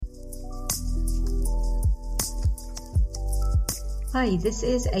Hi, this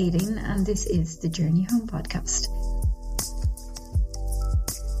is Aileen and this is the Journey Home podcast.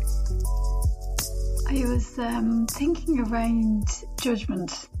 I was thinking around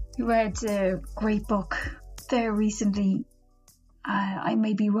Judgement. I read a great book there recently. I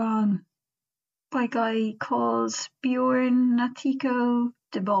may be wrong, by a guy called Bjorn Natthiko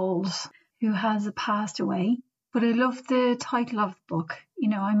de Bols, who has passed away. But I love the title of the book.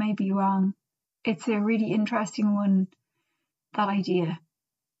 I may be wrong. It's a really interesting one, that idea.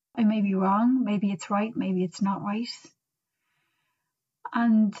 I may be wrong, maybe it's right, maybe it's not right.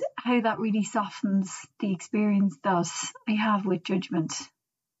 And how that really softens the experience that I have with judgment.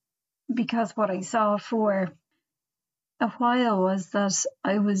 Because what I saw for a while was that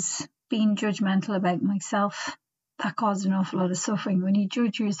I was being judgmental about myself. That caused an awful lot of suffering. When you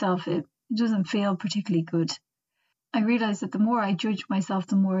judge yourself, it doesn't feel particularly good. I realised that the more I judged myself,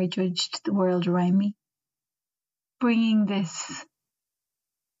 the more I judged the world around me. Bringing this,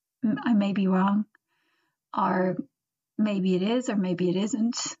 I may be wrong, or maybe it is, or maybe it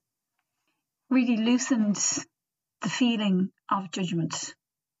isn't, really loosened the feeling of judgment.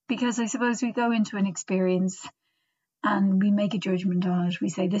 Because I suppose we go into an experience and we make a judgment on it. We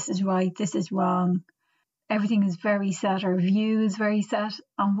say, this is right, this is wrong. Everything is very set, our view is very set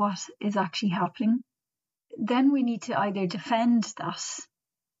on what is actually happening. Then we need to either defend that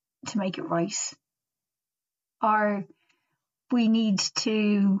to make it right, or we need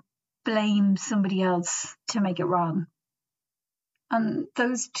to blame somebody else to make it wrong. And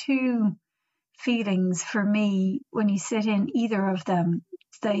those two feelings, for me, when you sit in either of them,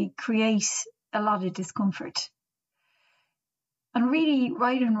 they create a lot of discomfort. And really,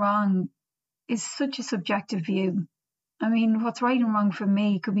 right and wrong is such a subjective view. I mean, what's right and wrong for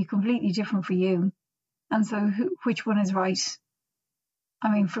me could be completely different for you. And so which one is right?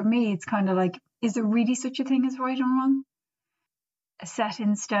 I mean, for me, it's kind of like, is there really such a thing as right and wrong? A set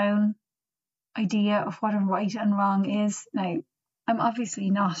in stone idea of what a right and wrong is. Now, I'm obviously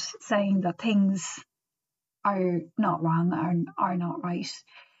not saying that things are not wrong, are not right.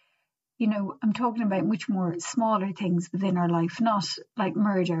 I'm talking about much more smaller things within our life, not like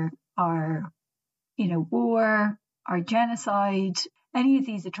murder or, war or genocide, any of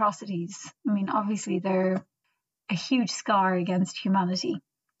these atrocities. I mean, obviously they're a huge scar against humanity.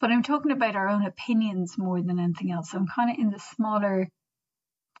 But I'm talking about our own opinions more than anything else. So I'm kind of in the smaller,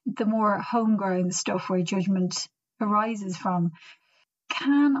 the more homegrown stuff where judgment arises from.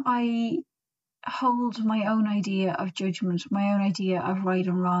 Can I hold my own idea of judgment, my own idea of right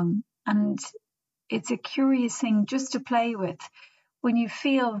and wrong? And it's a curious thing just to play with when you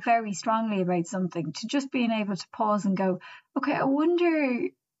feel very strongly about something, to just being able to pause and go, okay, I wonder,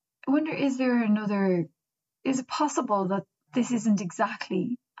 is it possible that this isn't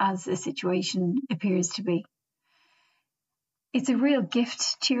exactly as the situation appears to be? It's a real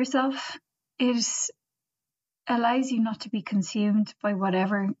gift to yourself. It allows you not to be consumed by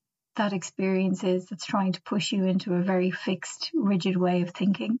whatever that experience is that's trying to push you into a very fixed, rigid way of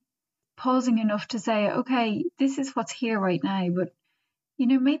thinking. Pausing enough to say, okay, this is what's here right now, but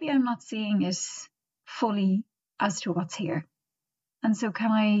maybe I'm not seeing it fully as to what's here. And so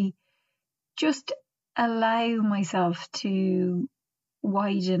can I just allow myself to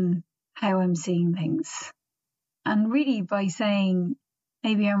widen how I'm seeing things? And really, by saying,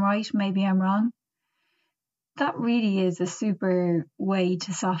 maybe I'm right, maybe I'm wrong, that really is a super way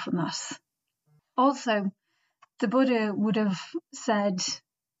to soften that. Also, the Buddha would have said,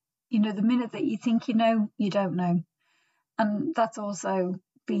 the minute that you think you know, you don't know. And that's also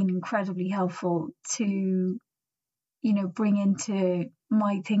been incredibly helpful to, bring into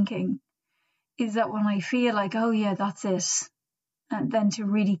my thinking, is that when I feel like, oh yeah, that's it, and then to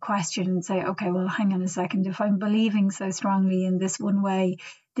really question and say, okay, well, hang on a second, if I'm believing so strongly in this one way,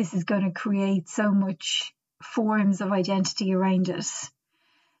 this is going to create so much forms of identity around it.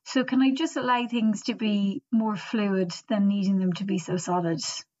 So can I just allow things to be more fluid than needing them to be so solid?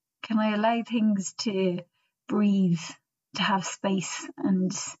 Can I allow things to breathe, to have space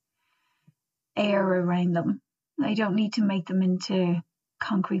and air around them? I don't need to make them into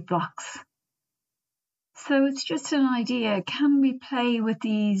concrete blocks. So it's just an idea. Can we play with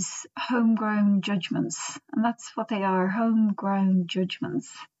these homegrown judgments? And that's what they are, homegrown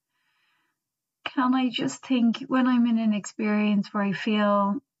judgments. Can I just think, when I'm in an experience where I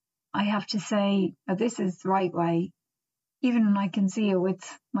feel I have to say, oh, this is the right way, even when I can see it with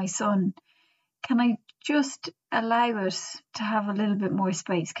my son, can I just allow it to have a little bit more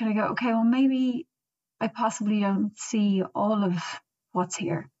space? Can I go, okay, well, maybe I possibly don't see all of what's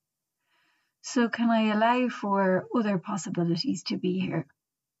here. So can I allow for other possibilities to be here?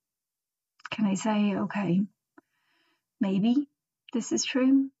 Can I say, okay, maybe this is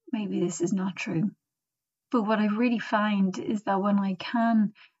true, maybe this is not true. But what I really find is that when I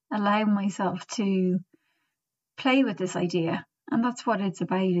can allow myself to play with this idea, and that's what it's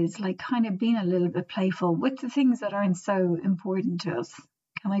about, is like kind of being a little bit playful with the things that aren't so important to us.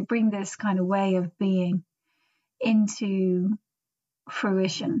 Can I bring this kind of way of being into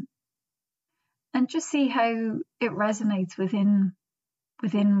fruition and just see how it resonates within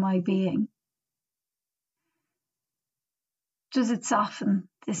my being? Does it soften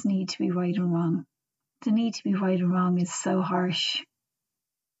this need to be right and wrong? The need to be right and wrong is so harsh,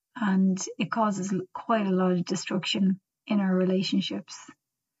 and it causes quite a lot of destruction in our relationships,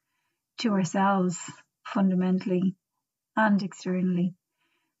 to ourselves fundamentally and externally.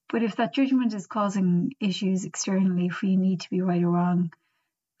 But if that judgment is causing issues externally, if we need to be right or wrong,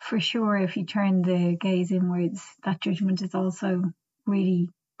 for sure, if you turn the gaze inwards, that judgment is also really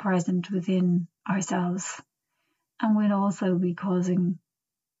present within ourselves and will also be causing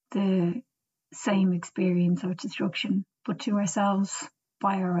the same experience of destruction, but to ourselves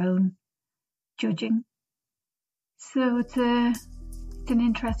by our own judging. So it's an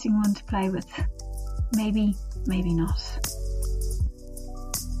interesting one to play with. Maybe, maybe not.